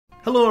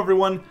Hello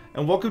everyone,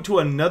 and welcome to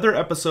another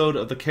episode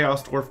of the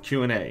Chaos Dwarf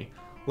Q&A.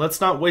 Let's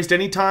not waste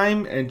any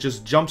time and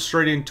just jump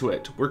straight into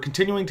it. We're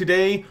continuing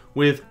today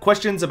with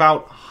questions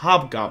about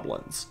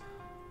Hobgoblins.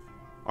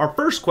 Our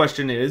first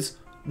question is,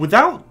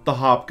 without the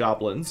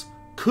Hobgoblins,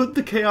 could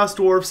the Chaos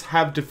Dwarfs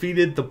have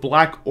defeated the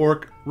Black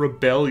Orc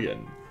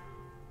Rebellion?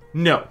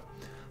 No.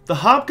 The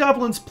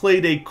Hobgoblins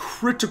played a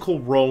critical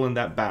role in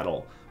that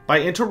battle by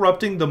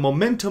interrupting the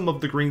momentum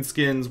of the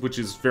Greenskins, which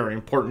is very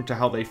important to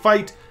how they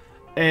fight,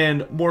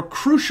 and more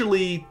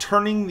crucially,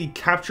 turning the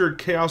captured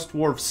Chaos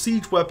Dwarf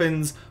siege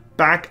weapons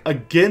back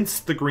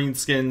against the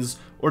Greenskins,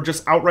 or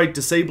just outright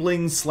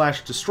disabling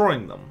 /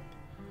 destroying them.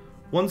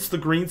 Once the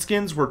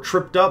Greenskins were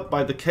tripped up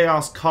by the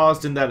chaos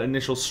caused in that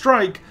initial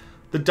strike,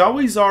 the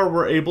Dawizar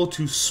were able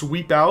to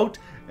sweep out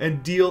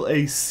and deal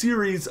a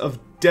series of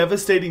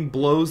devastating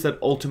blows that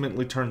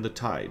ultimately turned the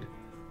tide.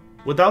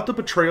 Without the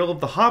betrayal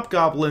of the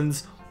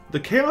Hobgoblins, the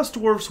Chaos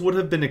Dwarfs would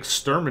have been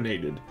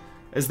exterminated,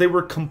 as they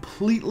were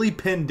completely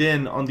pinned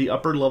in on the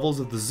upper levels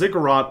of the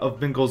Ziggurat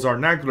of Mingolzar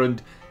Nagrund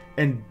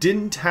and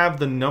didn't have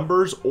the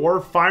numbers or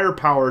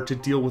firepower to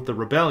deal with the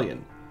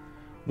rebellion.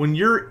 When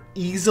you're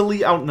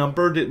easily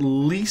outnumbered at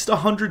least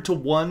 100 to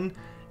 1,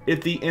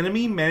 if the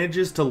enemy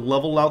manages to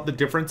level out the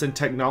difference in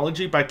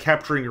technology by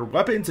capturing your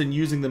weapons and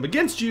using them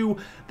against you,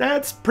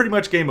 that's pretty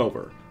much game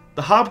over.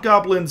 The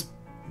Hobgoblins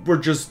were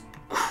just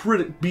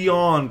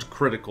beyond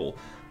critical.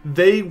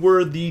 They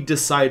were the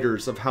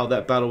deciders of how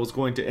that battle was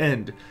going to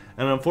end.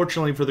 And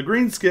unfortunately for the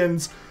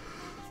Greenskins,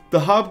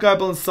 the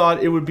Hobgoblins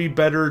thought it would be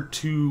better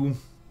to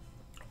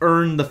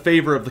earn the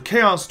favor of the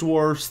Chaos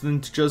Dwarfs than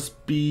to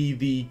just be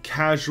the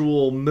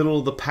casual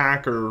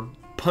middle-of-the-pack or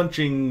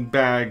punching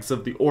bags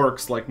of the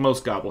orcs like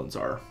most goblins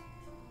are.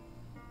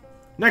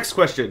 Next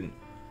question.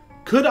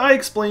 Could I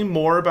explain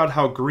more about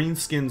how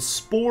Greenskin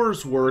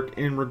spores work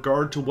in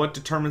regard to what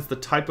determines the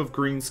type of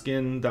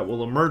Greenskin that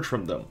will emerge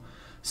from them?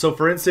 So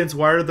for instance,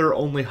 why are there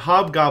only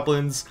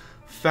Hobgoblins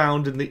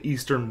found in the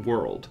Eastern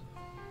world?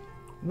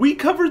 We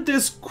covered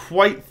this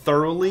quite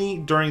thoroughly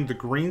during the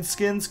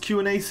Greenskins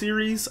Q&A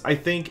series, I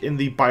think in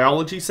the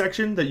biology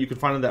section that you can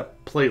find in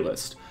that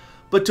playlist.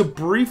 But to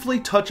briefly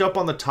touch up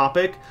on the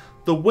topic,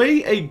 the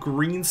way a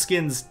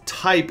Greenskin's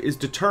type is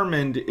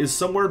determined is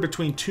somewhere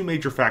between two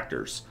major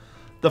factors.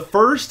 The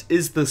first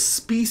is the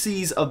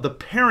species of the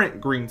parent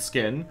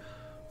Greenskin,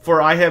 for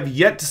I have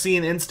yet to see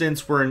an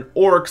instance where an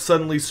orc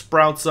suddenly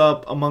sprouts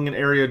up among an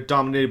area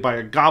dominated by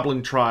a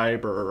goblin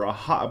tribe, or a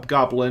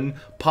hobgoblin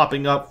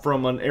popping up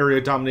from an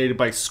area dominated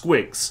by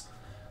squigs.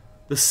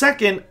 The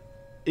second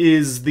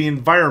is the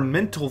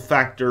environmental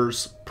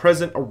factors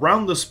present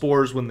around the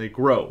spores when they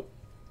grow.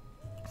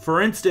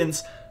 For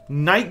instance,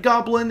 night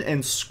goblin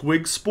and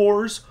squig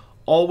spores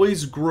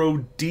always grow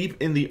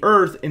deep in the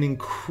earth in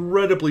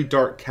incredibly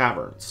dark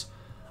caverns.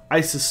 I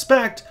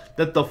suspect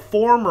that the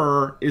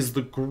former is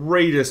the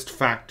greatest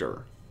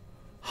factor.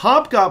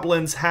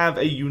 Hobgoblins have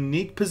a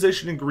unique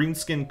position in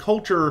Greenskin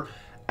culture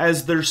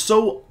as they're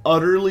so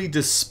utterly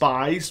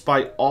despised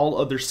by all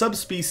other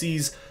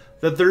subspecies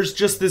that there's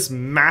just this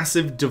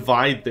massive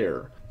divide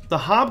there. The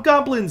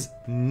Hobgoblins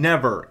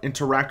never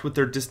interact with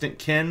their distant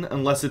kin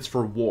unless it's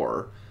for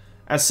war.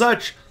 As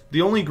such,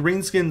 the only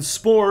Greenskin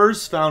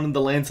spores found in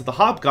the lands of the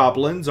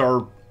Hobgoblins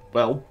are,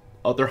 well,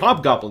 other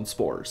Hobgoblin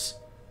spores.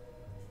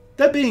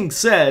 That being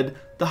said,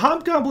 the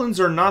Hobgoblins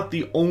are not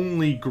the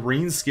only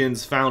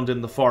Greenskins found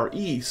in the Far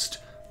East.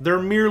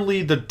 They're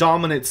merely the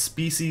dominant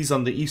species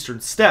on the eastern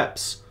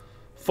steppes.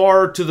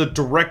 Far to the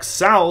direct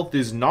south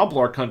is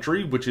Gnoblar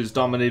country, which is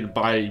dominated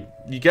by,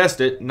 you guessed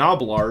it,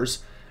 Gnoblars,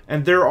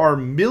 and there are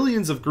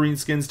millions of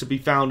Greenskins to be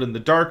found in the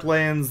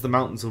Darklands, the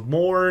Mountains of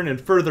Morn, and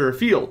further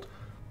afield.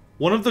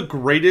 One of the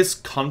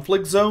greatest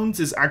conflict zones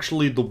is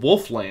actually the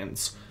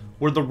Wolflands,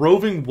 where the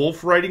roving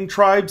wolf-riding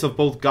tribes of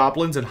both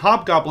goblins and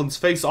hobgoblins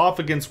face off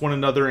against one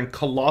another in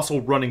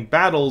colossal running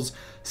battles,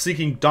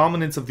 seeking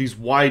dominance of these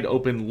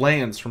wide-open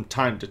lands from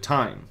time to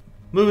time.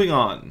 Moving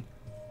on.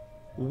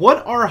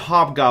 What are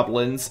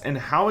hobgoblins, and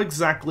how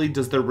exactly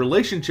does their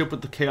relationship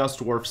with the Chaos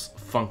Dwarfs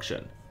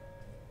function?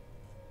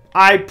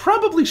 I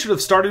probably should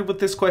have started with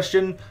this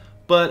question,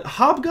 but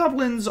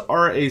hobgoblins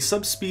are a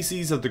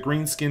subspecies of the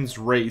Greenskins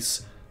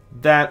race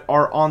that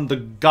are on the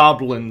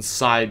goblin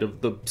side of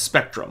the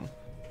spectrum.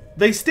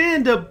 They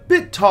stand a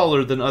bit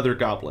taller than other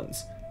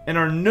goblins, and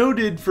are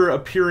noted for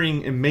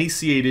appearing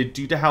emaciated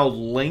due to how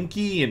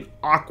lanky and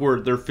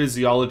awkward their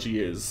physiology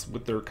is,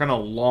 with their kind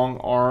of long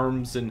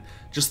arms and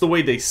just the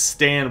way they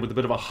stand with a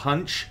bit of a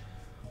hunch.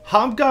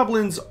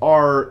 Hobgoblins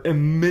are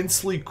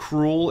immensely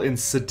cruel and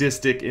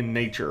sadistic in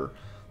nature,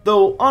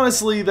 though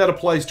honestly that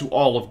applies to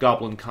all of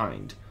goblin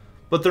kind.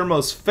 But their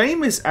most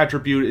famous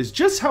attribute is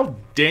just how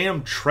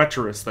damn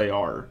treacherous they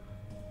are.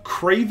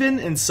 Craven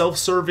and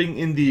self-serving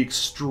in the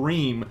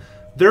extreme,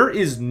 there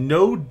is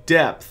no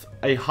depth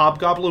a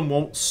hobgoblin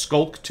won't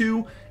skulk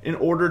to in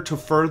order to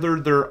further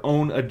their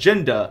own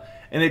agenda,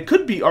 and it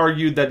could be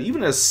argued that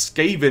even a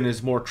Skaven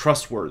is more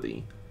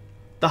trustworthy.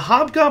 The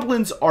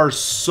hobgoblins are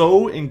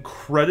so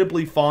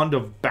incredibly fond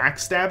of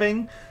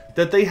backstabbing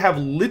that they have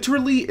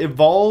literally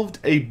evolved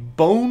a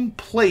bone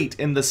plate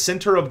in the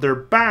center of their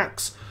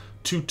backs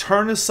to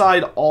turn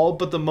aside all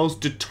but the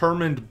most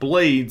determined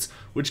blades,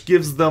 which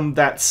gives them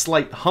that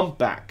slight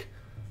humpback.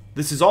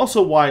 This is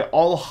also why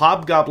all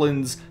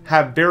hobgoblins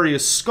have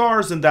various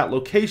scars in that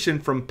location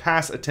from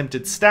past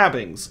attempted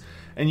stabbings,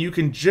 and you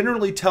can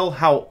generally tell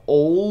how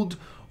old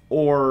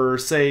or,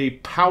 say,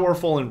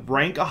 powerful in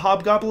rank a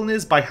hobgoblin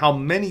is by how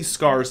many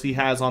scars he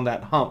has on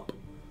that hump.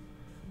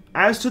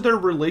 As to their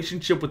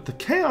relationship with the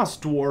Chaos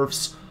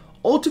Dwarfs,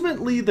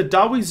 ultimately the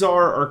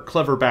Dawizar are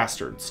clever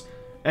bastards,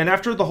 and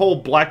after the whole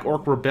Black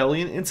Orc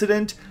Rebellion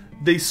incident,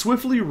 they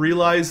swiftly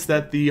realized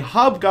that the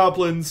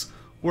hobgoblins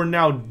were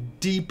now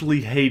deeply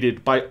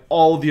hated by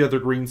all the other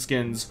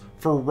greenskins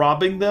for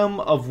robbing them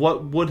of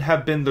what would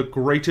have been the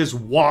greatest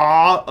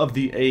wah of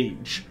the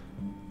age.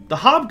 The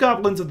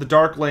hobgoblins of the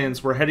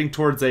Darklands were heading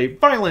towards a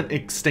violent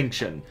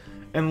extinction,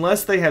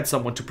 unless they had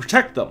someone to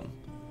protect them.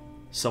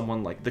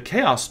 Someone like the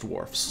Chaos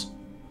Dwarfs.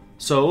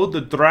 So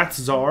the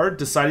Dratzar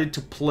decided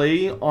to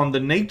play on the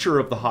nature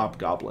of the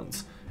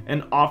hobgoblins,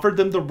 and offered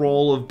them the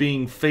role of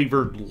being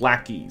favored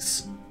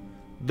lackeys.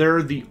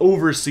 They're the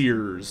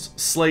overseers,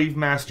 slave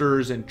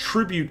masters, and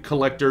tribute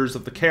collectors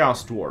of the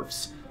Chaos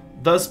Dwarfs,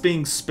 thus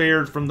being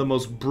spared from the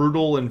most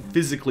brutal and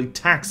physically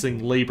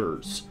taxing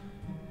labors.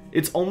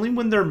 It's only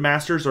when their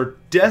masters are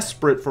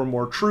desperate for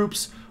more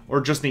troops,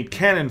 or just need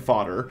cannon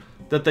fodder,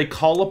 that they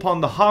call upon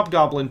the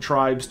hobgoblin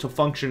tribes to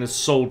function as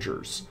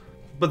soldiers.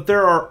 But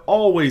there are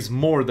always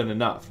more than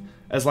enough,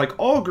 as like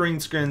all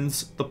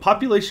greenskins, the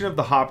population of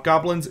the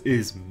hobgoblins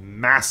is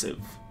massive.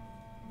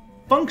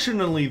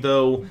 Functionally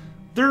though,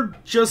 they're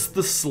just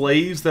the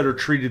slaves that are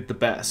treated the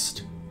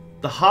best.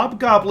 The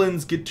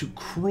hobgoblins get to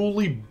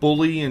cruelly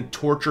bully and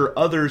torture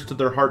others to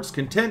their heart's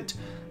content,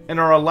 and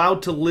are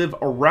allowed to live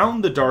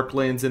around the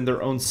Darklands in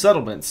their own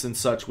settlements and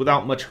such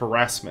without much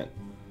harassment.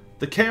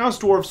 The Chaos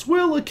Dwarfs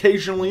will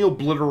occasionally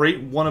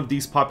obliterate one of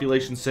these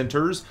population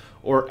centers,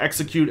 or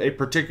execute a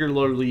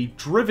particularly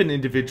driven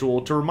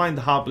individual to remind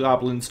the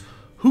hobgoblins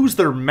who's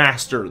their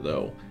master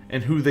though,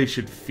 and who they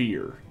should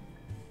fear.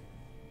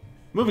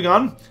 Moving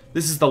on,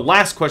 this is the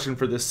last question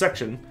for this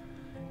section.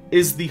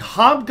 Is the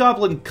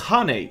Hobgoblin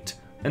Khanate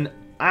an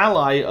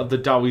ally of the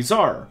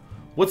Dawizar?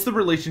 What's the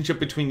relationship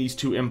between these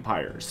two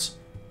empires?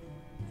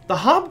 The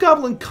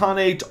Hobgoblin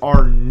Khanate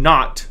are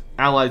not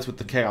allies with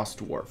the Chaos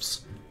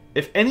Dwarfs.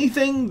 If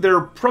anything,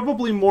 they're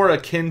probably more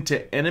akin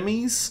to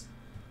enemies.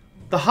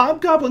 The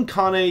Hobgoblin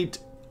Khanate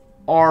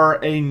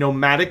are a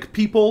nomadic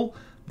people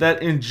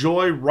that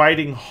enjoy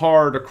riding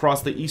hard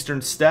across the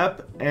Eastern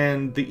Steppe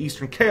and the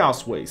Eastern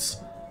Chaos Wastes,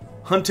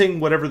 hunting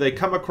whatever they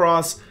come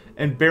across,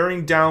 and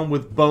bearing down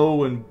with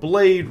bow and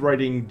blade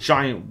riding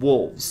giant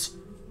wolves.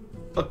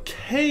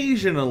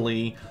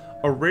 Occasionally,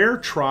 a rare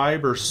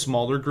tribe or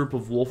smaller group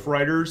of wolf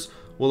riders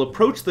will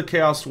approach the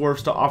Chaos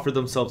Dwarfs to offer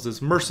themselves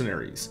as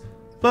mercenaries,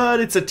 but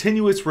it's a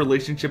tenuous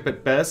relationship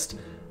at best,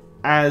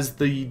 as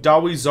the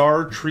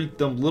Dawizar treat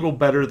them little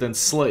better than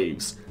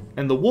slaves,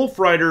 and the wolf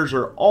riders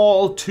are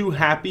all too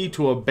happy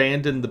to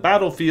abandon the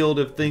battlefield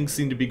if things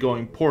seem to be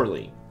going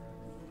poorly.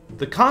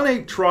 The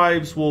Khanate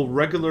tribes will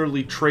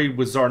regularly trade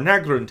with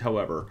Zarnagrand,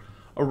 however,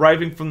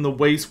 arriving from the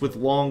waste with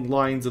long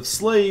lines of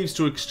slaves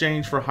to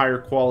exchange for higher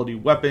quality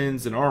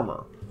weapons and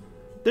armor.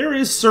 There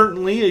is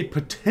certainly a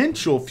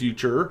potential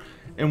future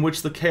in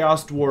which the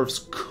Chaos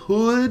Dwarfs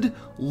could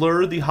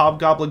lure the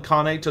Hobgoblin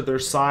Khanate to their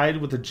side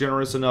with a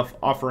generous enough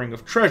offering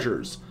of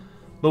treasures,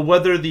 but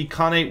whether the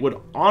Khanate would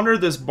honor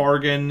this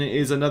bargain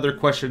is another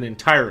question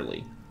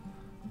entirely.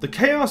 The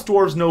Chaos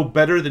Dwarves know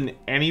better than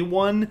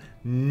anyone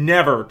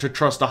never to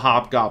trust a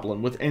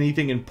Hobgoblin with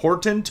anything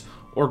important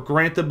or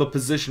grant them a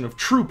position of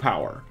true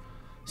power.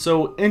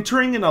 So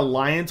entering an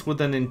alliance with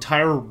an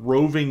entire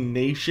roving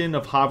nation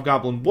of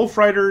Hobgoblin Wolf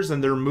Riders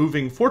and their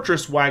moving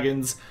fortress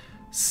wagons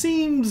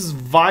seems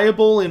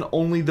viable in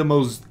only the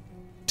most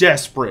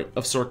desperate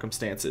of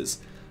circumstances.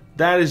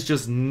 That is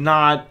just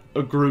not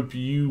a group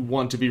you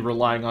want to be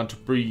relying on to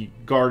be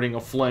guarding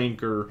a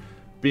flank or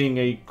being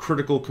a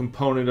critical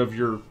component of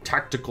your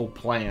tactical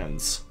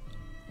plans.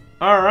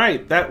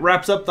 Alright, that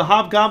wraps up the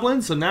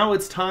Hobgoblins, so now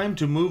it's time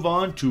to move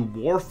on to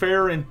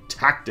warfare and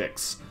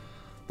tactics.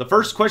 The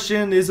first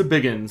question is a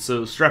big one,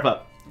 so strap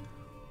up.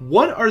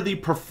 What are the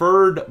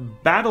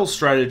preferred battle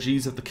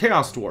strategies of the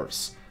Chaos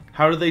Dwarfs?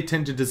 How do they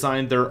tend to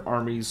design their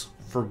armies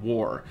for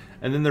war?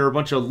 And then there are a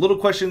bunch of little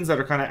questions that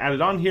are kind of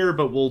added on here,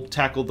 but we'll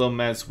tackle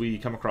them as we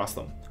come across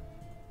them.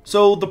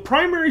 So the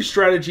primary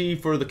strategy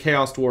for the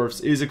Chaos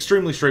Dwarfs is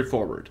extremely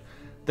straightforward.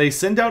 They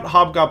send out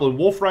Hobgoblin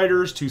Wolf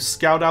Riders to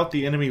scout out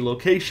the enemy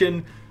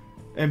location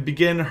and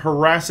begin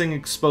harassing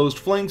exposed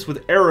flanks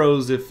with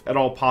arrows if at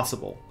all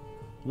possible.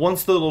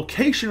 Once the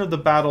location of the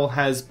battle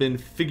has been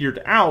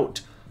figured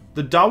out,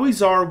 the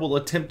Dawizar will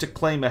attempt to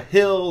claim a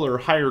hill or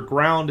higher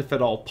ground if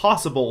at all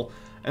possible,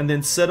 and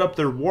then set up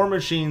their war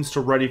machines to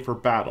ready for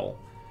battle.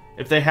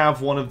 If they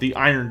have one of the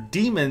Iron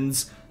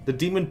Demons, the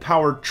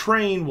demon-powered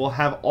train will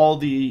have all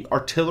the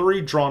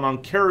artillery drawn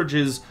on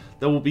carriages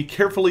that will be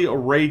carefully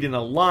arrayed in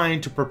a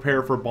line to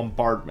prepare for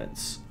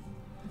bombardments.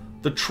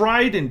 The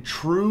tried and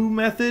true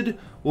method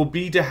will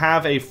be to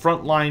have a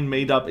front line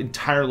made up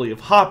entirely of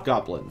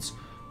Hobgoblins,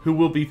 who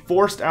will be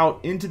forced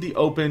out into the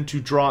open to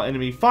draw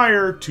enemy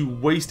fire, to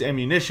waste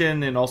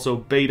ammunition, and also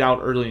bait out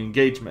early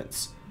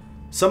engagements.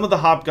 Some of the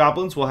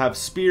Hobgoblins will have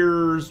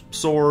spears,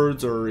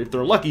 swords, or if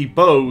they're lucky,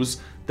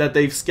 bows that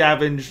they've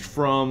scavenged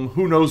from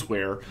who knows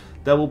where,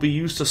 that will be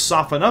used to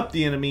soften up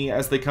the enemy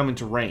as they come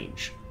into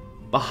range.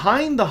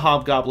 Behind the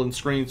Hobgoblin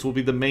screens will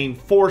be the main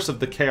force of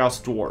the Chaos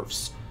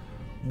Dwarfs.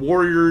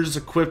 Warriors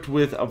equipped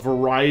with a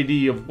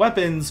variety of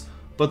weapons,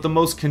 but the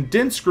most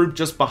condensed group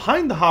just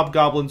behind the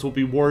Hobgoblins will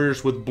be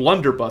warriors with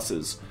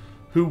blunderbusses,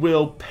 who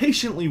will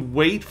patiently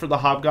wait for the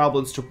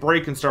Hobgoblins to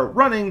break and start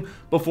running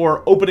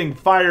before opening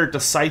fire to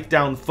scythe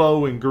down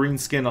foe and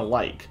Greenskin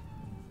alike.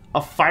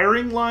 A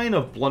firing line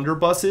of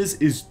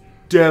blunderbusses is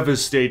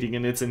devastating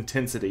in its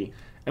intensity,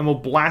 and will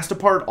blast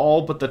apart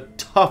all but the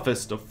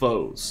toughest of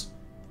foes.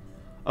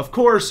 Of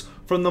course,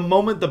 from the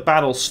moment the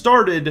battle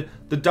started,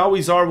 the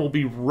Dawizar will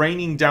be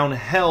raining down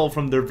hell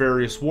from their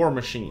various war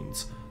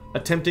machines,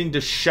 attempting to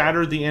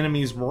shatter the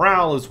enemy's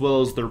morale as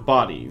well as their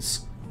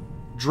bodies.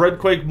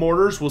 Dreadquake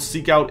mortars will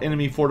seek out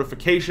enemy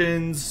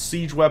fortifications,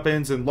 siege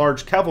weapons, and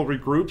large cavalry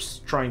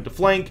groups trying to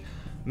flank.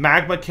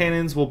 Magma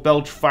cannons will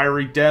belch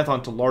fiery death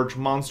onto large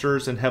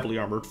monsters and heavily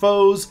armored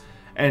foes,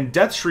 and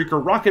Death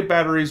Shrieker rocket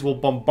batteries will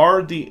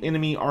bombard the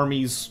enemy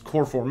army's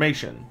core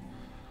formation.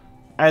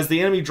 As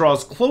the enemy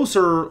draws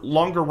closer,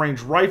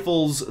 longer-range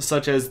rifles,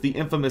 such as the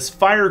infamous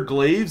fire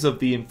glaives of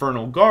the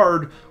Infernal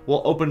Guard,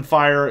 will open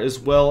fire, as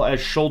well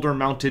as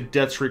shoulder-mounted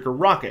Death Shrieker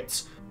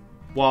rockets,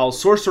 while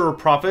Sorcerer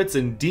Prophets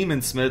and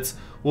Demon Smiths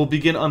will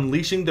begin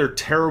unleashing their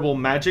terrible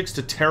magics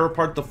to tear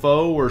apart the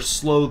foe or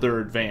slow their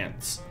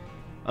advance.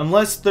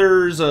 Unless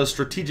there's a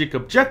strategic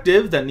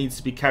objective that needs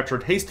to be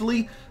captured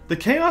hastily, the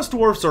Chaos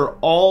Dwarfs are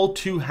all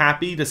too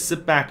happy to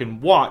sit back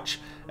and watch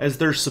as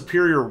their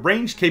superior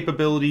range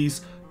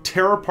capabilities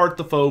tear apart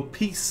the foe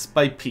piece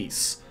by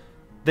piece.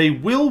 They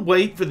will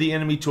wait for the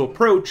enemy to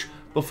approach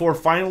before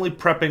finally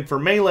prepping for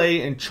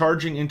melee and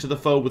charging into the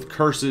foe with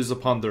curses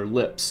upon their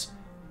lips.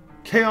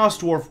 Chaos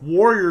Dwarf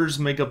warriors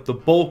make up the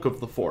bulk of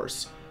the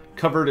force,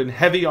 covered in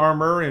heavy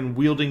armor and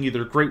wielding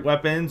either great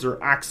weapons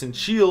or axe and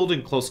shield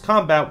in close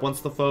combat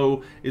once the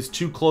foe is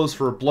too close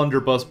for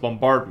blunderbuss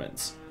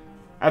bombardments.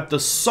 At the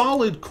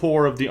solid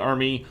core of the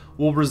army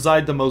will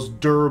reside the most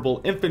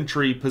durable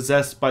infantry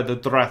possessed by the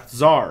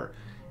Drathzar,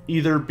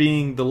 either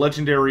being the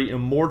legendary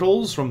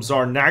Immortals from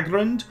Tsar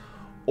Nagrand,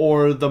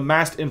 or the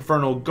massed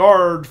Infernal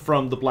Guard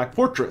from the Black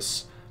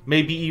Fortress,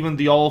 maybe even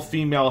the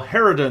all-female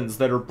Harridans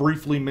that are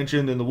briefly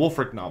mentioned in the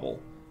Wulfric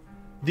novel.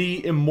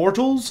 The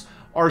Immortals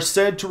are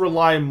said to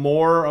rely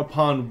more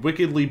upon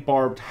wickedly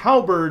barbed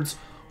halberds,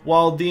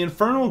 while the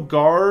Infernal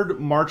Guard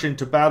march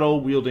into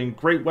battle wielding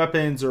great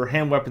weapons or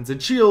hand weapons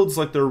and shields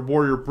like their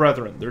warrior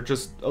brethren. They're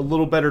just a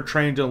little better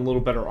trained and a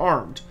little better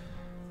armed.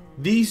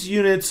 These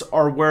units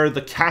are where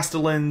the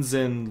Castellans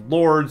and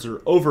lords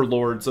or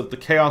overlords of the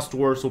Chaos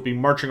Dwarfs will be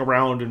marching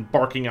around and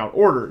barking out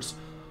orders,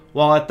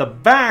 while at the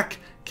back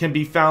can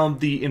be found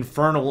the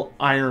Infernal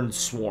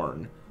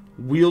Ironsworn,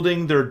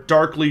 wielding their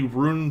darkly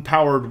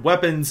rune-powered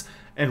weapons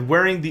and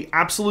wearing the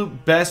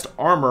absolute best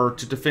armor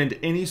to defend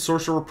any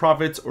Sorcerer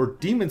Prophets or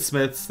Demon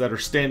Smiths that are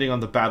standing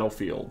on the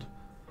battlefield.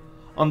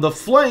 On the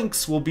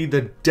flanks will be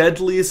the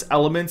deadliest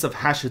elements of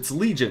Hashit's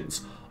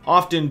legions,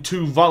 often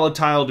too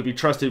volatile to be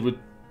trusted with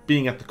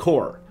being at the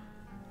core.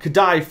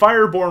 Kadai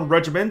Fireborn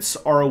regiments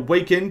are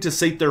awakened to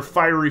sate their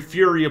fiery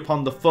fury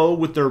upon the foe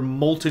with their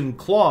molten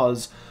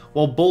claws,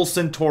 while Bull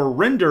Centaur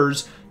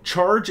Renders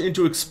charge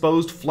into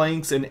exposed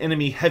flanks and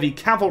enemy heavy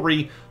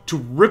cavalry to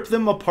rip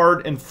them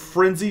apart in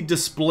frenzied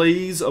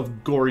displays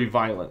of gory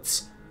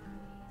violence.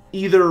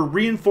 Either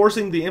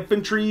reinforcing the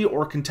infantry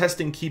or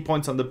contesting key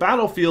points on the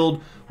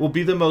battlefield will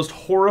be the most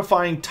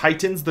horrifying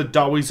titans the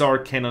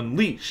Dawizar can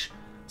unleash,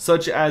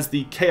 such as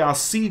the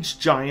Chaos Siege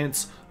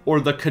Giants or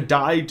the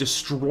Kadai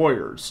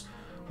Destroyers,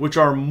 which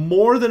are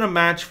more than a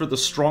match for the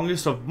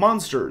strongest of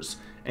monsters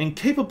and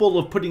capable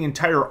of putting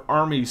entire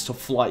armies to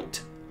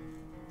flight.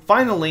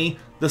 Finally,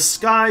 the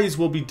skies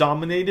will be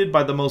dominated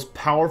by the most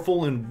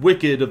powerful and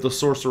wicked of the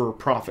Sorcerer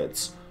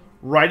Prophets,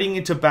 riding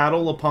into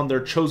battle upon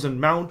their chosen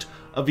mount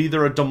of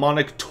either a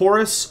demonic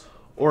Taurus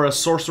or a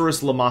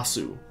sorceress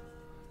Lamassu.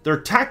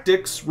 Their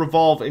tactics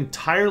revolve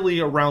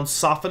entirely around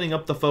softening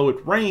up the foe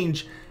at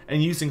range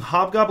and using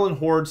hobgoblin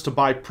hordes to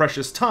buy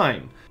precious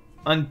time,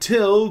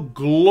 until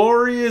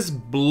glorious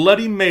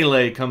bloody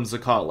melee comes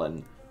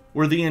a-callin',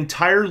 where the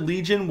entire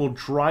legion will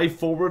drive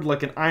forward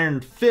like an iron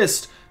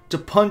fist to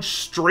punch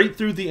straight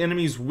through the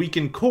enemy's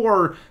weakened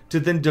core to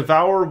then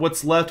devour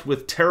what's left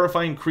with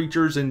terrifying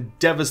creatures and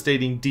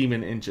devastating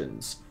demon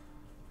engines.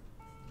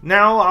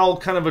 Now I'll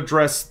kind of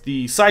address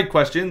the side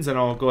questions, and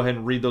I'll go ahead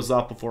and read those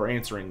off before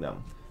answering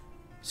them.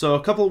 So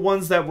a couple of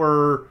ones that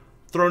were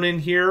thrown in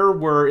here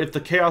were, if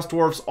the Chaos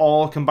Dwarfs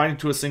all combined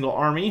into a single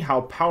army,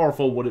 how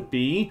powerful would it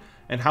be?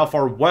 And how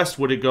far west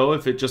would it go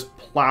if it just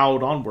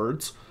plowed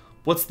onwards?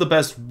 What's the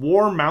best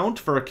war mount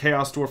for a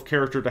Chaos Dwarf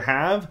character to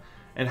have?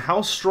 And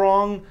how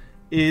strong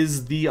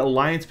is the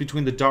alliance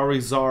between the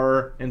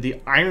Darizar and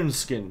the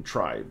Ironskin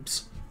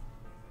tribes.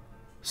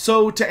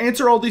 So, to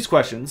answer all these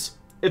questions,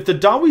 if the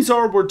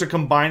Darizar were to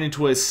combine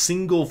into a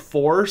single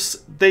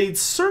force, they'd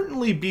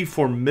certainly be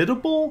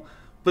formidable,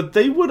 but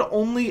they would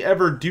only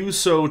ever do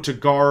so to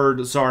guard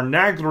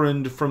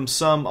Zarnagrund from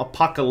some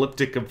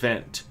apocalyptic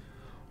event.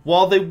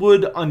 While they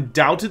would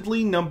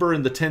undoubtedly number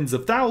in the tens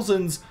of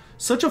thousands,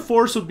 such a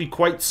force would be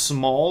quite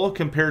small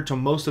compared to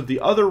most of the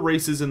other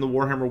races in the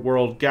Warhammer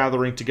world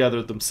gathering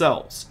together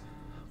themselves.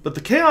 But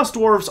the Chaos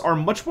Dwarfs are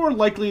much more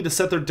likely to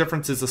set their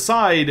differences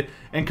aside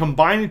and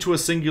combine into a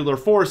singular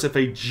force if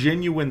a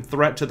genuine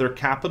threat to their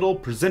capital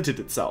presented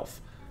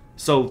itself.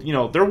 So, you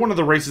know, they're one of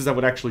the races that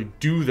would actually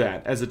do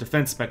that as a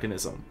defense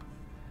mechanism.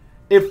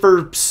 If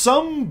for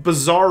some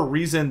bizarre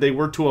reason they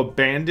were to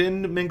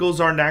abandon Mingol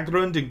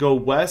Zarnagrund and go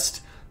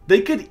west, they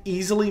could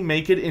easily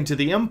make it into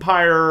the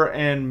Empire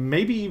and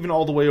maybe even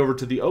all the way over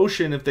to the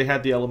ocean if they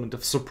had the element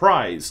of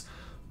surprise.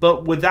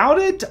 But without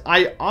it,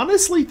 I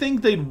honestly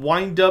think they'd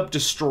wind up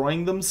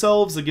destroying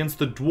themselves against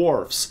the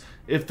dwarfs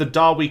if the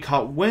Dawi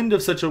caught wind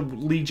of such a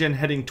legion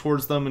heading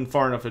towards them in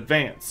far enough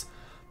advance.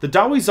 The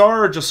Dawizar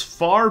are just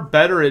far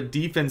better at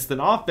defense than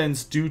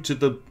offense due to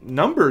the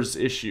numbers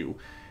issue.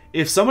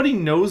 If somebody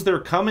knows they're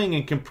coming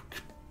and can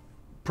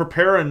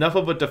prepare enough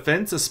of a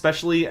defense,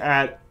 especially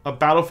at a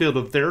battlefield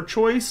of their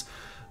choice,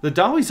 the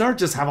Dawizar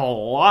just have a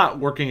lot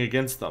working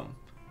against them.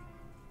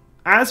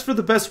 As for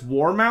the best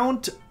war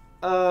mount,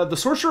 the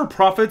Sorcerer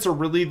Prophets are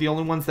really the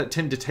only ones that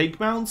tend to take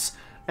mounts,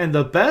 and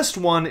the best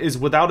one is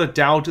without a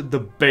doubt the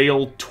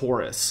Bale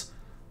Taurus.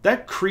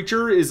 That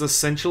creature is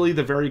essentially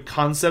the very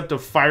concept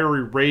of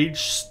fiery rage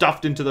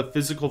stuffed into the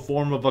physical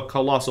form of a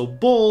colossal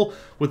bull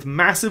with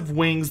massive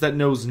wings that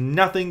knows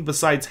nothing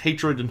besides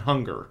hatred and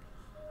hunger.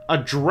 A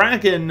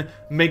dragon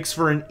makes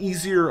for an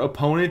easier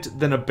opponent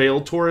than a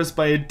Bale Taurus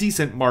by a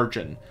decent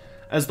margin,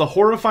 as the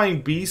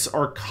horrifying beasts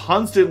are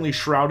constantly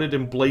shrouded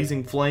in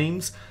blazing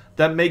flames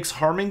that makes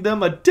harming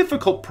them a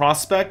difficult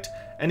prospect,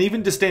 and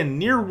even to stand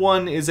near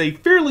one is a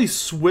fairly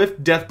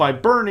swift death by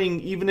burning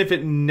even if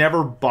it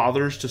never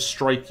bothers to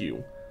strike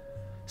you.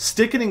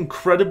 Stick an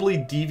incredibly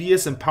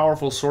devious and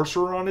powerful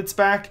sorcerer on its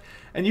back,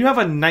 and you have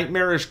a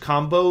nightmarish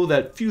combo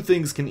that few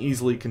things can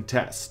easily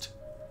contest.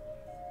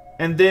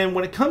 And then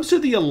when it comes to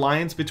the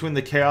alliance between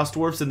the Chaos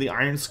Dwarfs and the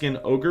Ironskin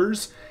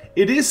Ogres,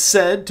 it is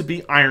said to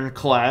be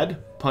ironclad,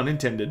 pun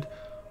intended,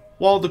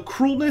 while the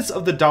cruelness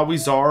of the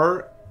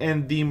Dawizar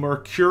and the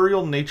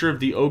mercurial nature of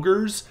the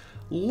Ogres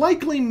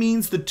likely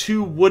means the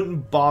two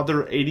wouldn't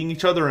bother aiding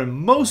each other in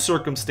most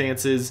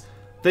circumstances.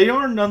 They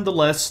are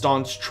nonetheless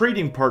staunch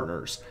trading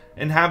partners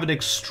and have an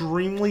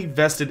extremely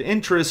vested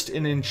interest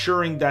in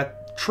ensuring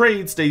that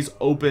trade stays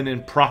open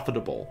and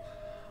profitable.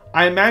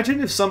 I imagine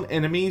if some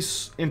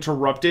enemies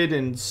interrupted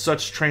in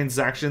such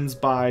transactions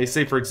by,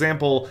 say for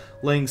example,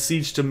 laying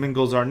siege to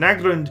Mingol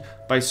Zarnagrund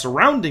by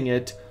surrounding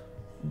it,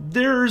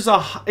 there's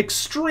a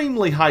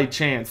extremely high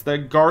chance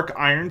that Gark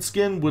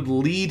Ironskin would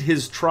lead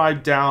his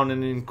tribe down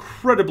an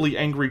incredibly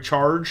angry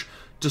charge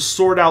to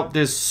sort out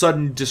this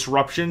sudden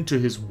disruption to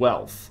his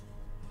wealth.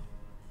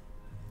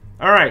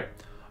 Alright,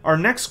 our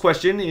next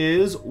question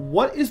is,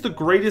 what is the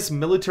greatest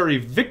military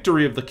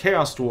victory of the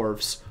Chaos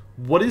Dwarfs?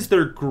 What is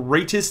their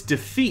greatest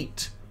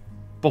defeat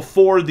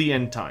before the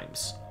end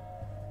times?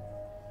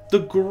 The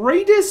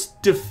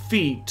greatest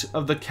defeat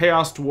of the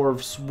Chaos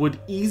Dwarfs would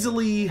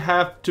easily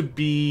have to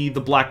be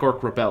the Black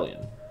Orc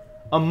Rebellion.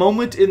 A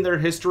moment in their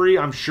history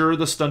I'm sure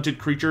the stunted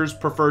creatures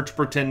prefer to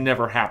pretend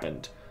never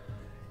happened.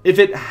 If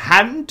it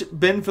hadn't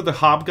been for the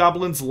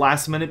Hobgoblins'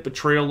 last-minute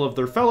betrayal of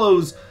their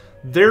fellows,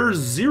 there's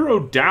zero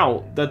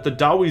doubt that the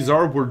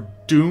Dawizar were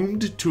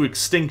doomed to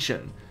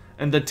extinction,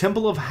 and the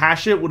Temple of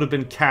Hashut would have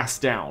been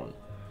cast down.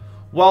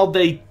 While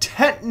they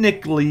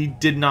technically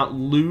did not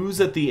lose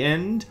at the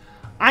end,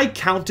 I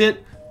count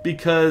it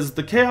because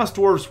the Chaos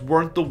Dwarfs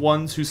weren't the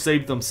ones who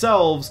saved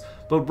themselves,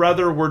 but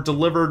rather were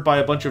delivered by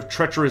a bunch of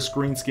treacherous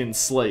Greenskin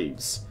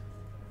slaves.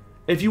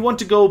 If you want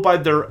to go by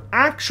their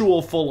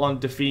actual full-on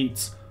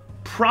defeats,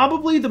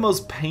 probably the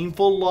most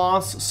painful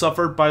loss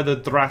suffered by the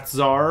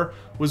Drathzar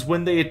was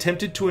when they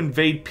attempted to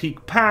invade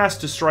Peak Pass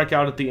to strike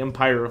out at the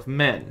Empire of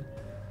Men.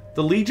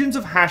 The legions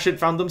of Hashut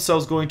found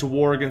themselves going to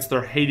war against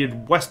their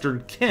hated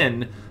western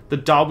kin, the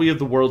Dawi of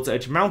the World's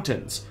Edge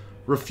Mountains,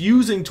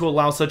 refusing to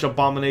allow such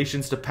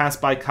abominations to pass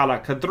by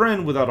Kalat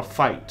Kadrin without a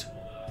fight.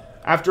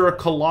 After a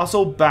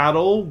colossal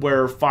battle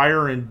where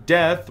fire and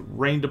death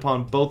rained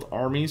upon both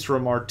armies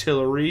from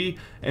artillery,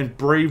 and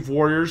brave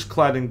warriors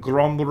clad in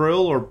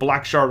Grombril or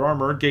Blackshard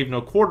armor gave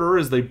no quarter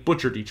as they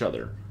butchered each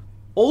other.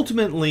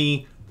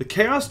 Ultimately, the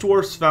Chaos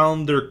Dwarfs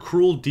found their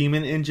cruel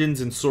demon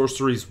engines and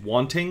sorceries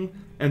wanting,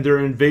 and their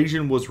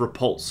invasion was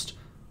repulsed,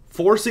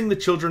 forcing the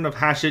children of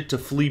Hashut to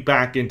flee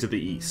back into the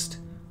east.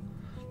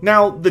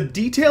 Now, the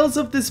details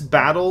of this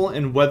battle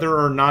and whether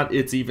or not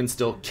it's even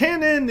still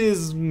canon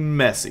is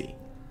messy.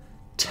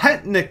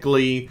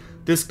 Technically,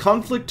 this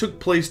conflict took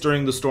place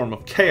during the Storm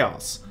of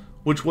Chaos,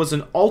 which was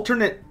an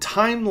alternate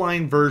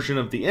timeline version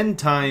of the End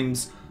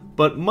Times,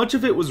 but much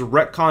of it was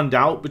retconned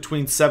out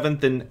between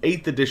 7th and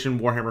 8th edition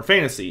Warhammer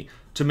Fantasy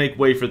to make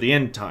way for the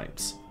end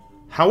times.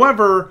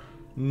 However,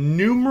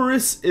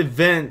 numerous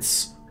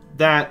events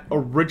that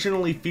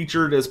originally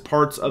featured as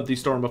parts of the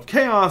Storm of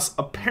Chaos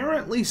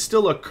apparently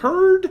still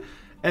occurred,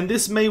 and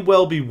this may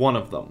well be one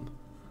of them.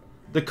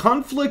 The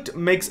conflict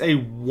makes a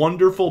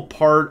wonderful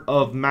part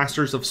of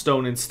Masters of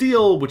Stone and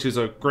Steel, which is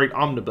a great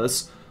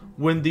omnibus,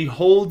 when the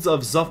holds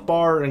of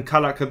Zufbar and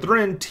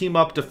Kalakadrin team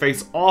up to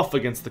face off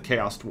against the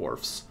Chaos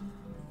Dwarfs.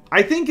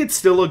 I think it's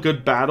still a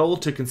good battle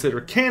to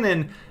consider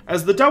canon,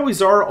 as the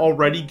Dawizar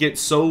already get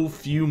so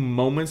few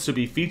moments to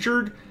be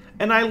featured,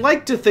 and I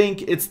like to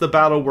think it's the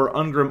battle where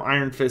Ungrim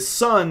Ironfist's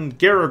son,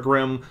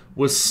 Garagrim,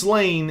 was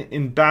slain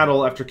in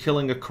battle after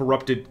killing a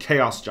corrupted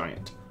Chaos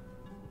Giant.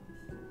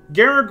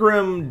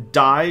 Garagrim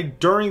died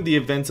during the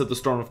events of the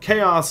Storm of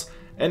Chaos,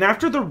 and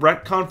after the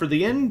retcon for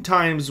the end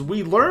times,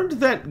 we learned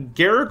that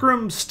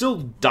Garagrim still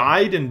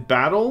died in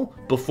battle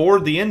before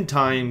the end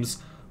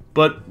times,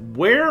 but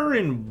where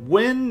and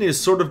when is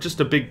sort of just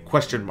a big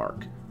question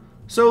mark.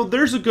 So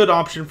there's a good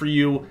option for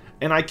you,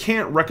 and I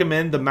can't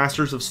recommend the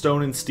Masters of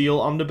Stone and Steel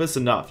omnibus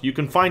enough. You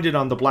can find it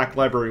on the Black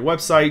Library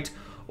website,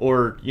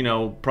 or, you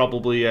know,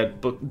 probably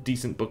at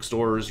decent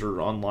bookstores or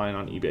online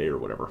on eBay or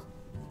whatever.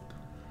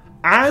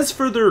 As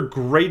for their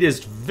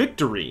greatest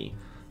victory,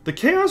 the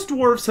Chaos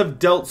Dwarfs have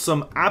dealt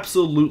some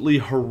absolutely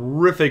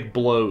horrific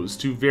blows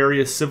to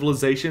various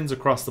civilizations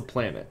across the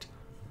planet.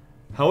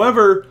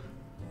 However,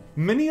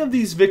 many of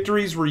these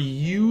victories were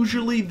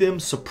usually them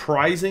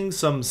surprising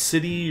some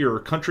city or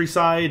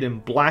countryside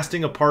and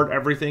blasting apart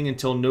everything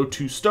until no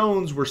two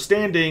stones were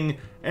standing,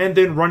 and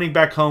then running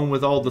back home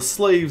with all the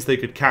slaves they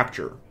could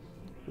capture.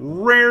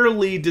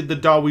 Rarely did the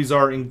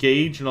Dawizar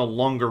engage in a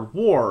longer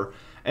war,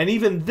 and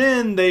even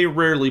then they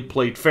rarely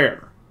played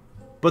fair.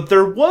 But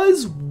there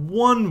was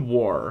one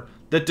war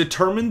that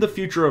determined the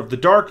future of the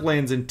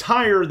Darklands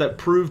entire that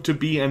proved to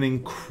be an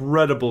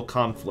incredible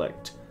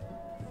conflict.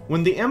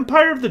 When the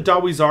empire of the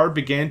Dawizar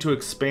began to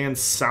expand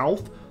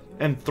south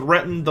and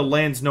threaten the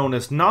lands known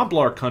as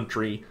Noblar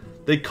country,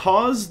 they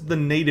caused the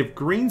native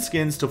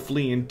Greenskins to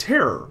flee in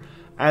terror,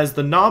 as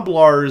the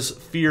Noblars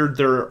feared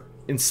their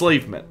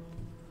enslavement.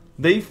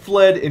 They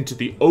fled into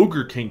the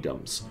Ogre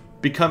Kingdoms,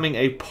 becoming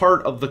a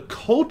part of the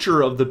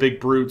culture of the Big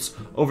Brutes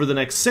over the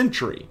next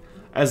century,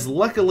 as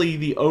luckily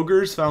the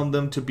Ogres found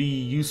them to be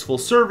useful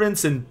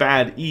servants and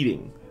bad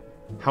eating.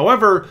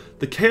 However,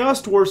 the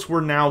Chaos Dwarfs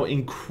were now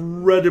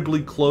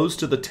incredibly close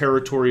to the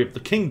territory of the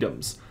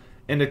kingdoms,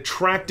 and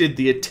attracted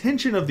the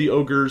attention of the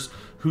Ogres,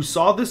 who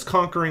saw this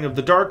conquering of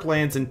the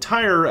Darklands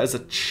entire as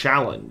a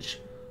challenge.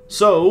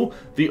 So,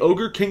 the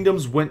Ogre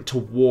Kingdoms went to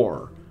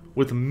war,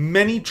 with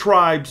many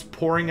tribes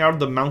pouring out of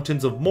the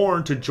Mountains of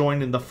Morn to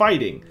join in the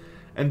fighting,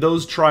 and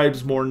those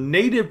tribes more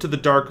native to the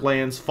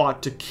Darklands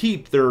fought to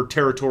keep their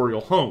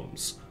territorial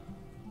homes.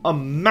 A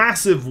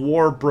massive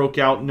war broke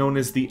out known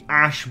as the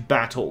Ash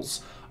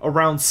Battles,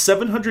 around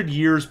 700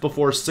 years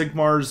before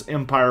Sigmar's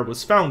empire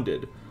was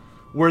founded,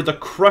 where the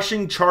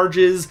crushing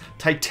charges,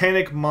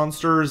 titanic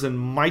monsters, and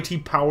mighty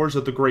powers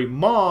of the Great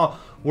Maw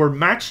were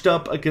matched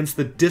up against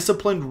the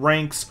disciplined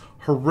ranks,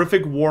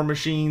 horrific war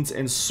machines,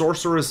 and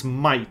sorcerous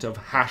might of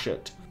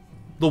Hashut.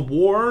 The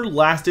war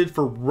lasted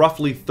for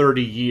roughly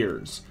 30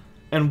 years,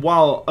 and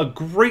while a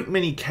great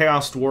many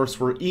Chaos Dwarfs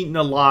were eaten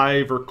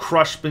alive or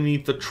crushed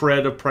beneath the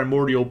tread of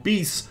primordial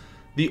beasts,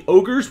 the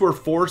Ogres were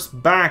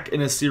forced back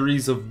in a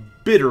series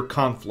of bitter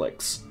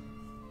conflicts.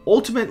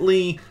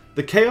 Ultimately,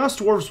 the Chaos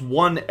Dwarfs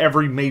won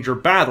every major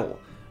battle,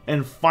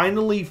 and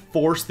finally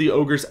forced the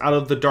Ogres out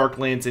of the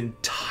Darklands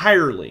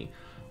entirely,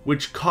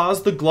 which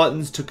caused the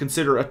Gluttons to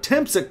consider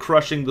attempts at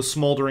crushing the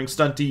smoldering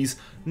stunties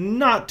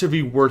not to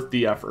be worth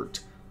the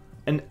effort.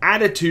 An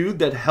attitude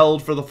that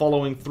held for the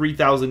following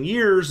 3,000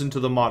 years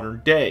into the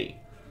modern day.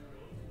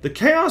 The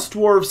Chaos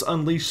Dwarfs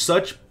unleashed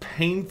such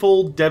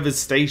painful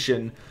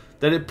devastation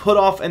that it put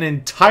off an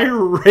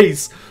entire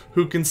race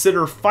who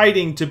consider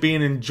fighting to be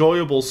an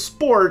enjoyable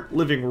sport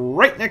living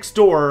right next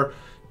door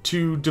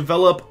to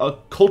develop a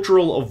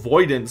cultural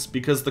avoidance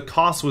because the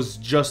cost was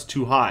just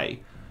too high.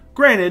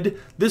 Granted,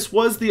 this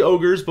was the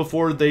Ogres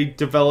before they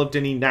developed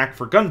any knack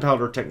for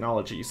gunpowder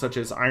technology, such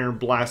as iron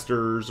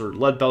blasters or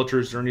lead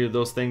belchers or any of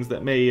those things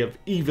that may have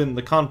evened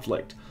the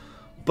conflict.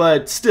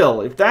 But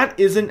still, if that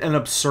isn't an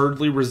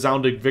absurdly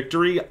resounding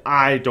victory,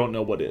 I don't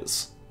know what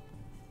is.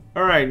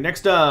 Alright,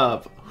 next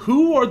up,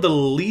 who are the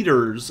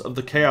leaders of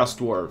the Chaos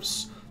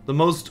Dwarfs? The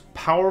most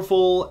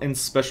powerful and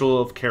special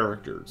of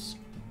characters.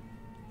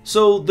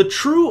 So, the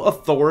true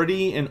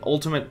authority and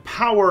ultimate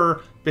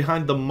power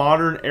behind the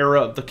modern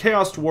era of the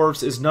Chaos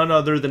Dwarfs is none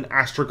other than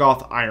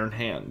Astragoth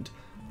Ironhand,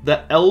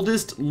 the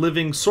eldest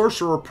living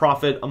sorcerer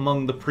prophet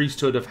among the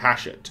priesthood of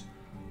Hashut.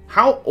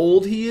 How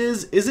old he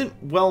is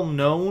isn't well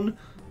known,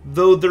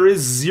 though there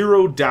is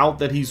zero doubt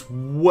that he's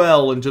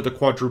well into the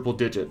quadruple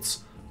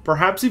digits,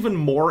 perhaps even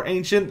more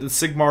ancient than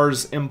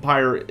Sigmar's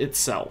empire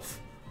itself.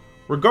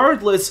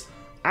 Regardless,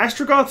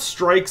 Astragoth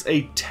strikes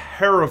a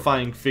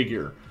terrifying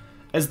figure,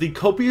 as the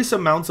copious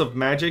amounts of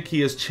magic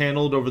he has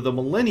channeled over the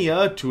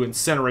millennia to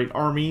incinerate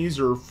armies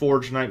or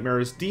forge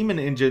nightmarish demon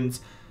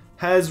engines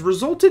has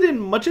resulted in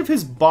much of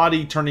his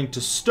body turning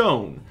to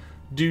stone,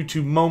 due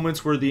to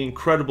moments where the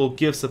incredible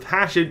gifts of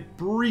Hashut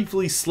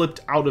briefly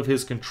slipped out of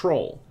his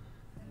control.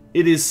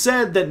 It is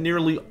said that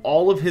nearly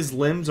all of his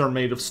limbs are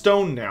made of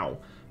stone now,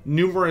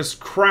 numerous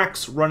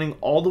cracks running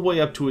all the way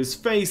up to his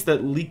face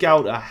that leak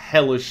out a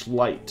hellish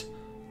light.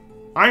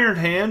 Iron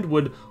Hand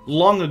would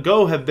long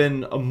ago have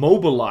been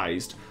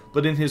immobilized,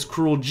 but in his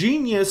cruel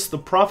genius, the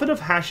Prophet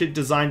of Hashut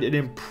designed an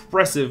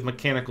impressive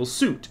mechanical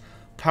suit,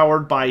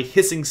 powered by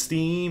hissing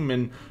steam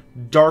and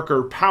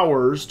darker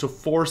powers to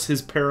force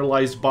his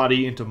paralyzed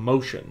body into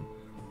motion.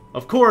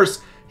 Of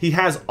course, he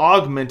has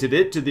augmented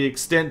it to the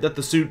extent that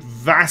the suit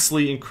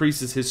vastly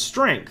increases his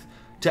strength,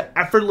 to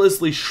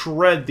effortlessly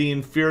shred the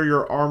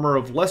inferior armor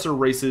of lesser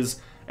races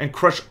and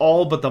crush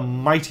all but the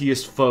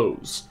mightiest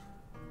foes.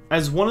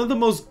 As one of the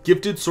most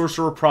gifted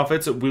sorcerer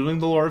prophets at wielding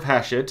the lore of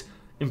Hashut,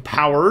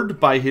 empowered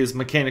by his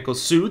mechanical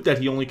suit that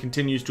he only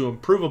continues to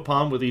improve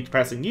upon with each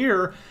passing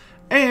year,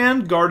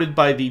 and guarded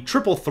by the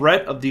triple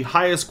threat of the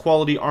highest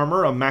quality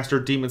armor a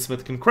master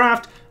demonsmith can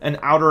craft, an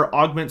outer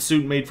augment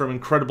suit made from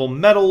incredible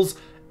metals,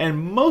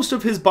 and most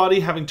of his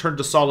body having turned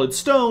to solid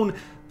stone,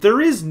 there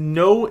is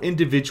no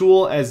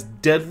individual as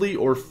deadly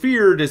or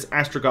feared as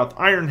Astragoth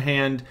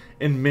Ironhand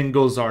and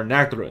Mingozar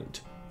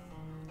Nagrund.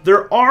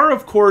 There are,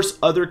 of course,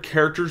 other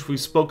characters we've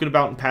spoken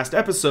about in past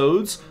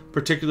episodes,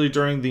 particularly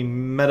during the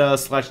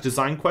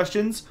meta/design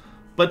questions,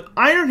 but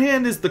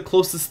Ironhand is the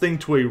closest thing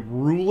to a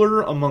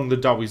ruler among the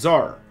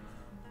Dawizar.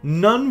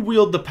 None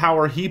wield the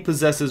power he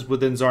possesses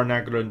within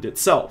Zarnagrund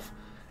itself,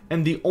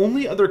 and the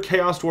only other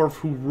Chaos Dwarf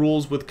who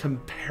rules with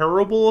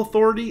comparable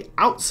authority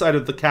outside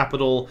of the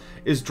capital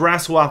is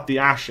Draswath the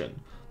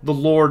Ashen, the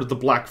Lord of the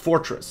Black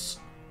Fortress.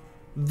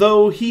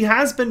 Though he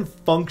has been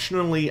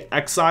functionally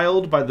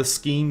exiled by the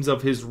schemes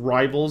of his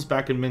rivals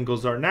back in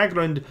Mingozar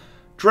Nagrund,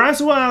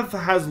 Draswath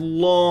has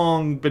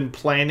long been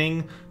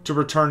planning to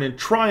return in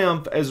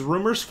triumph as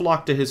rumors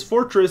flock to his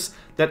fortress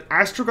that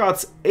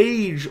Astragoth's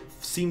age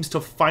seems to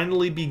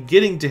finally be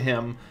getting to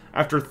him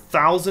after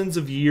thousands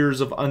of years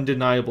of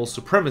undeniable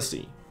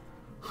supremacy.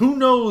 Who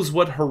knows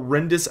what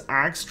horrendous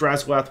acts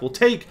Draswath will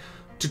take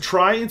to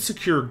try and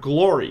secure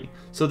glory,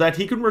 so that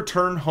he can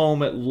return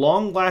home at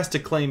long last to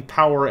claim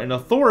power and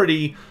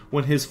authority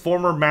when his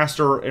former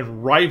master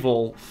and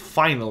rival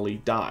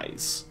finally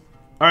dies.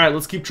 Alright,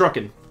 let's keep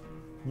trucking.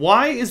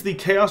 Why is the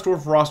Chaos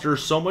Dwarf roster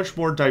so much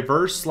more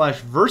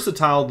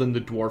diverse/versatile than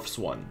the Dwarfs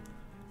one?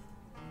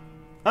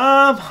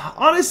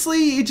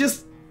 Honestly,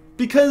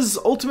 because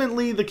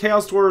ultimately the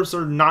Chaos Dwarfs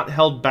are not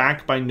held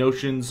back by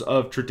notions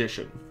of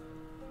tradition.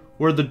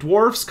 Where the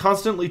Dwarfs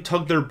constantly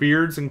tug their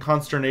beards in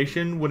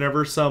consternation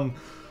whenever some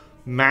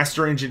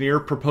master engineer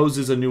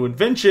proposes a new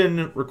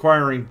invention,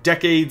 requiring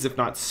decades if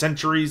not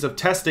centuries of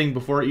testing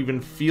before even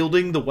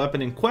fielding the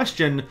weapon in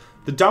question,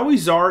 the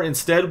Dawizar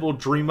instead will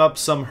dream up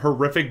some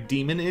horrific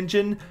demon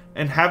engine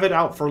and have it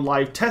out for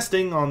live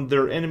testing on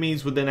their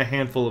enemies within a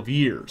handful of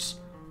years.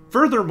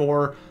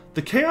 Furthermore,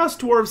 the Chaos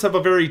Dwarves have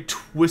a very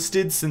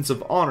twisted sense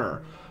of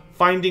honor,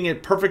 finding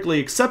it perfectly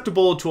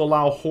acceptable to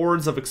allow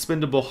hordes of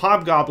expendable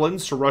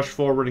hobgoblins to rush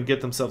forward and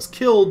get themselves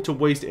killed to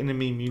waste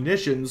enemy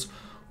munitions,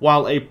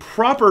 while a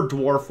proper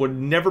dwarf would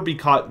never be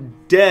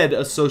caught dead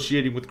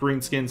associating with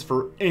greenskins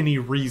for any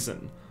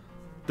reason.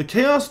 The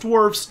Chaos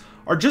Dwarfs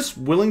are just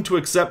willing to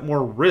accept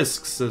more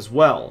risks as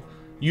well,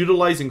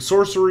 utilizing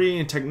sorcery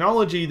and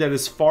technology that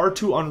is far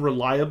too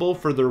unreliable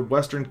for their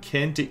western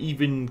kin to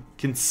even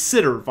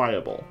consider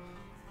viable.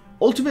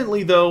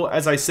 Ultimately though,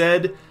 as I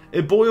said,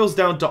 it boils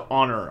down to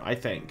honor, I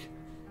think.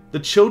 The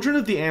children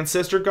of the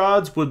ancestor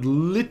gods would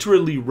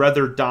literally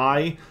rather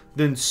die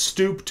than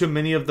stoop to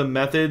many of the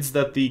methods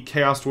that the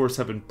Chaos Dwarfs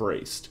have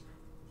embraced.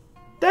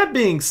 That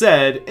being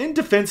said, in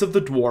defense of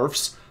the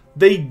dwarfs,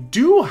 they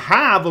do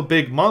have a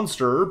big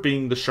monster,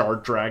 being the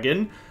Shard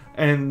Dragon,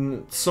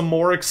 and some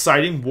more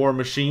exciting war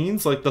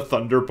machines like the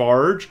Thunder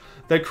Barge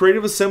that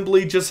Creative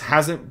Assembly just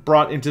hasn't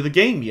brought into the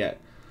game yet.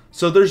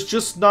 So there's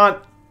just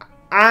not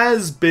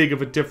as big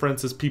of a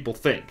difference as people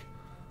think.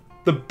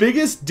 The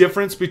biggest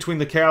difference between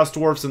the Chaos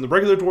Dwarfs and the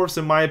regular dwarfs,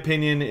 in my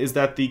opinion, is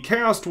that the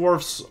Chaos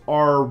Dwarfs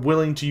are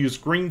willing to use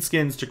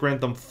greenskins to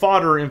grant them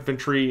fodder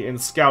infantry and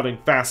scouting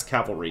fast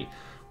cavalry,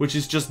 which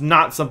is just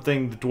not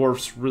something the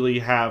dwarfs really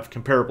have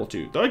comparable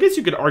to. Though I guess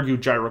you could argue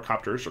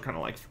gyrocopters are kind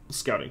of like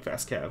scouting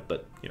fast cav,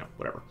 but, you know,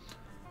 whatever.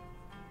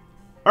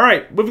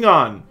 Alright, moving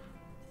on.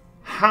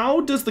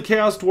 How does the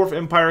Chaos Dwarf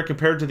Empire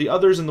compare to the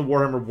others in the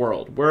Warhammer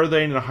world? Where are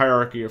they in a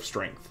hierarchy of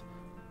strength?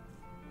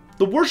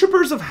 The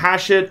worshippers of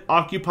Hashut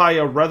occupy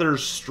a rather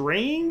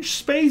strange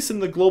space in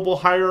the global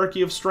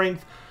hierarchy of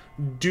strength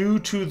due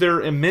to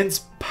their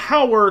immense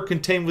power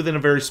contained within a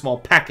very small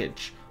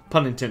package,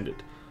 pun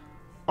intended.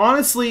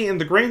 Honestly, in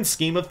the grand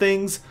scheme of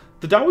things,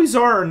 the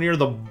Dawizar are near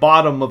the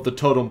bottom of the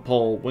totem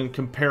pole when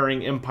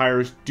comparing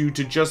empires due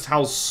to just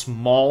how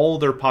small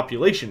their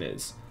population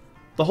is.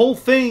 The whole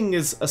thing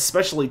is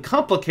especially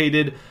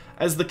complicated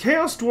as the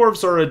Chaos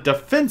Dwarfs are a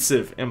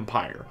defensive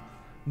empire.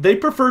 they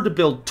prefer to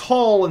build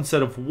tall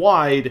instead of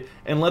wide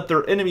and let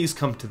their enemies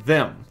come to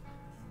them.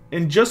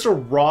 In just a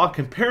raw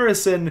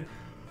comparison,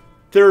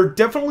 they're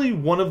definitely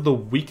one of the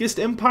weakest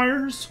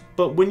empires,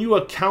 but when you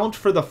account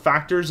for the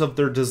factors of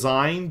their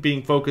design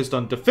being focused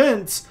on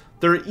defense,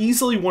 they're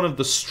easily one of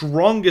the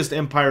strongest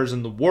empires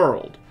in the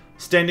world,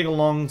 standing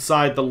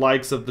alongside the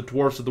likes of the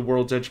Dwarfs of the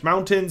World's Edge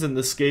Mountains and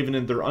the Skaven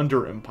in their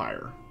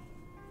under-empire.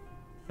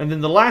 And then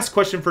the last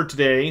question for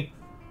today: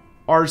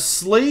 are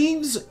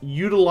slaves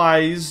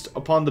utilized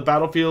upon the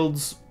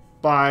battlefields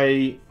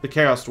by the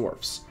Chaos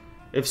Dwarfs?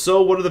 If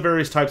so, what are the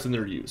various types in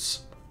their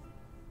use?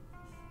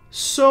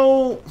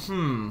 So,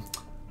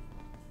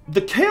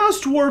 the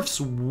Chaos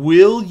Dwarfs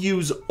will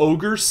use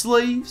ogre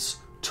slaves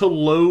to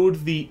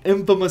load the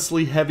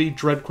infamously heavy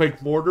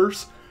Dreadquake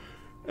mortars.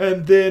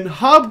 And then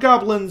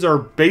Hobgoblins are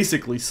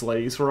basically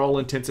slaves for all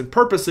intents and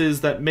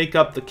purposes that make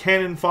up the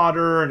cannon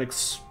fodder and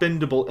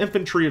expendable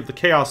infantry of the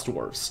Chaos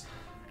Dwarfs,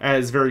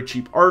 as very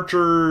cheap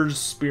archers,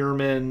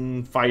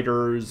 spearmen,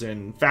 fighters,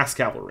 and fast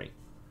cavalry.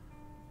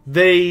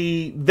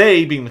 They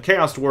being the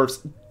Chaos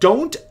Dwarfs,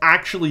 don't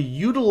actually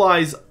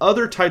utilize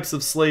other types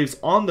of slaves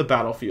on the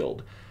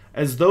battlefield,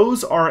 as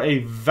those are a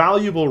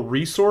valuable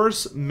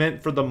resource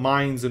meant for the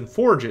mines and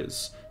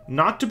forges,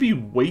 not to be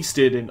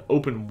wasted in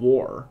open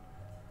war.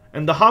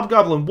 And the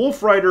Hobgoblin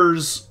Wolf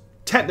Riders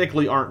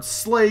technically aren't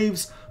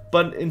slaves,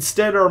 but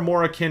instead are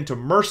more akin to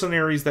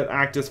mercenaries that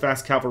act as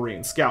fast cavalry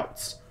and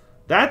scouts.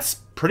 That's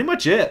pretty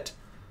much it.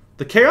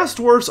 The Chaos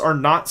Dwarfs are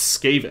not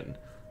Skaven.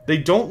 They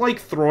don't like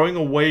throwing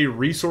away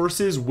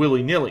resources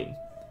willy-nilly.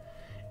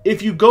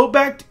 If you go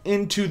back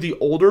into the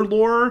older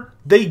lore,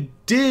 they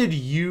did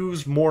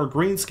use more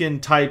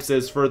Greenskin types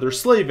as further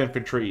slave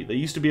infantry. They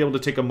used to be able to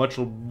take a much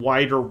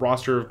wider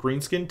roster of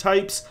Greenskin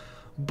types,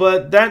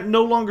 but that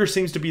no longer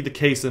seems to be the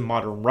case in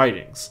modern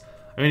writings.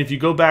 I mean, if you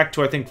go back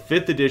to, I think,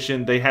 5th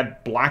edition, they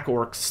had Black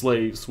Orc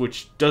slaves,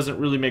 which doesn't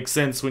really make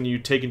sense when you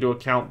take into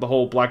account the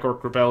whole Black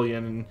Orc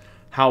Rebellion and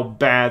how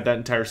bad that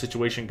entire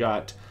situation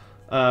got.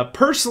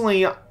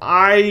 Personally,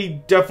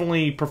 I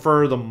definitely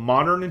prefer the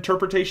modern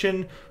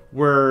interpretation,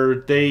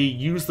 where they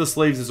use the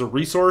slaves as a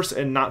resource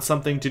and not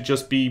something to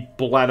just be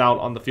bled out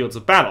on the fields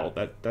of battle.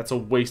 That's a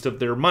waste of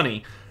their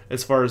money,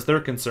 as far as they're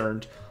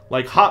concerned.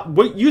 Like,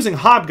 using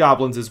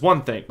Hobgoblins is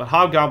one thing, but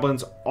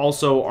Hobgoblins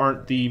also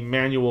aren't the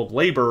manual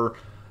labor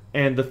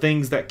and the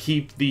things that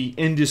keep the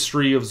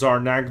industry of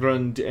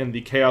Zarnagrund and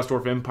the Chaos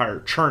Dwarf Empire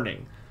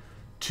churning.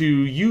 To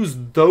use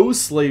those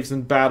slaves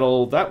in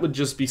battle, that would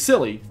just be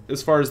silly.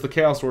 As far as the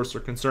Chaos Dwarfs are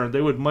concerned,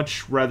 they would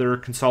much rather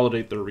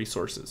consolidate their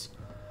resources.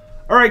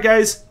 Alright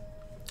guys,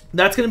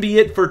 that's going to be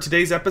it for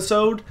today's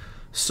episode.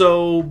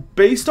 So,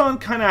 based on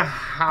kind of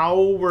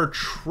how we're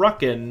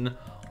trucking,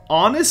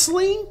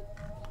 honestly,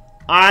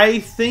 I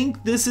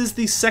think this is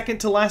the second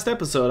to last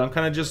episode. I'm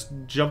kind of just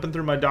jumping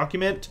through my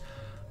document.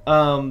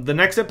 The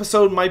next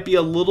episode might be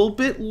a little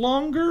bit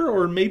longer,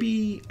 or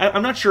maybe,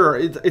 I'm not sure.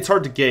 It's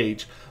hard to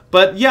gauge.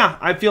 But yeah,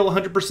 I feel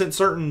 100%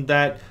 certain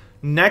that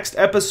next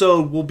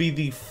episode will be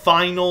the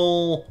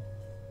final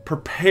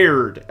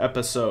prepared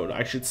episode,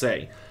 I should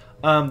say.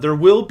 There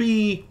will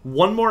be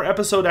one more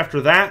episode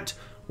after that,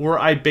 where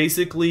I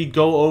basically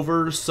go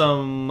over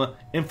some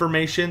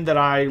information that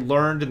I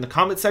learned in the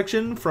comment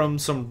section from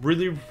some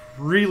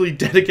really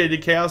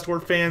dedicated Chaos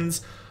Dwarf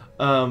fans.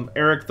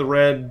 Eric the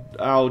Red,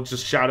 I'll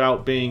just shout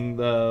out, being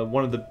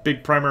one of the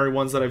big primary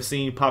ones that I've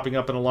seen popping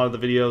up in a lot of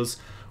the videos.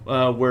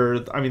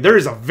 Where, I mean, there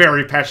is a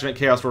very passionate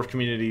Chaos Dwarf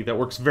community that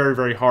works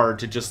very hard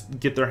to just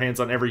get their hands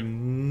on every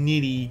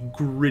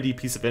nitty-gritty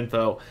piece of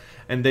info,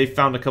 and they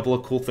found a couple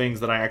of cool things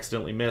that I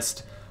accidentally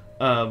missed,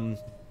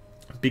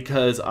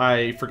 because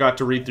I forgot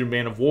to read through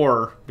Man of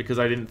War, because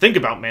I didn't think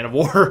about Man of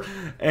War,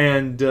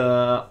 and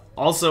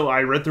also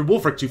I read through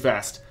Wulfric too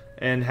fast,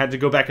 and had to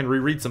go back and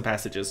reread some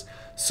passages.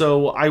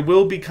 So I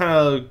will be kind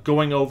of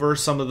going over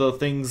some of the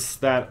things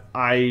that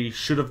I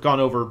should have gone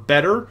over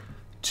better,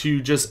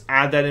 to just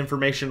add that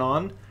information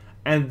on.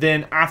 And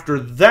then after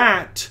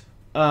that,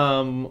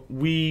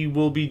 we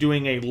will be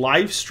doing a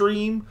live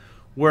stream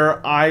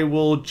where I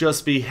will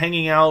just be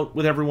hanging out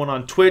with everyone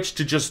on Twitch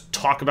to just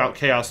talk about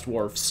Chaos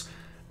Dwarfs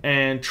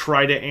and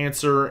try to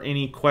answer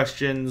any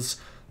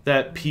questions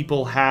that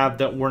people have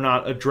that were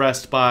not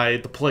addressed by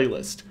the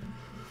playlist.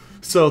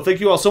 So thank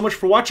you all so much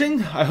for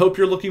watching. I hope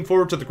you're looking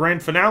forward to the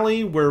grand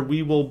finale, where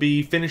we will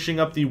be finishing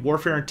up the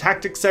Warfare and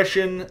Tactics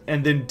session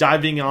and then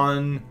diving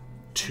on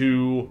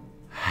to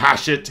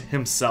Hashit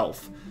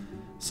himself.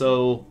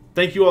 So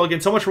thank you all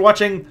again so much for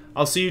watching.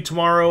 I'll see you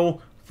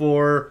tomorrow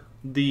for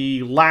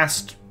the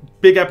last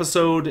big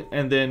episode,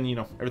 and then, you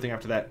know, everything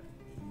after that.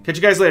 Catch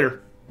you guys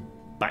later.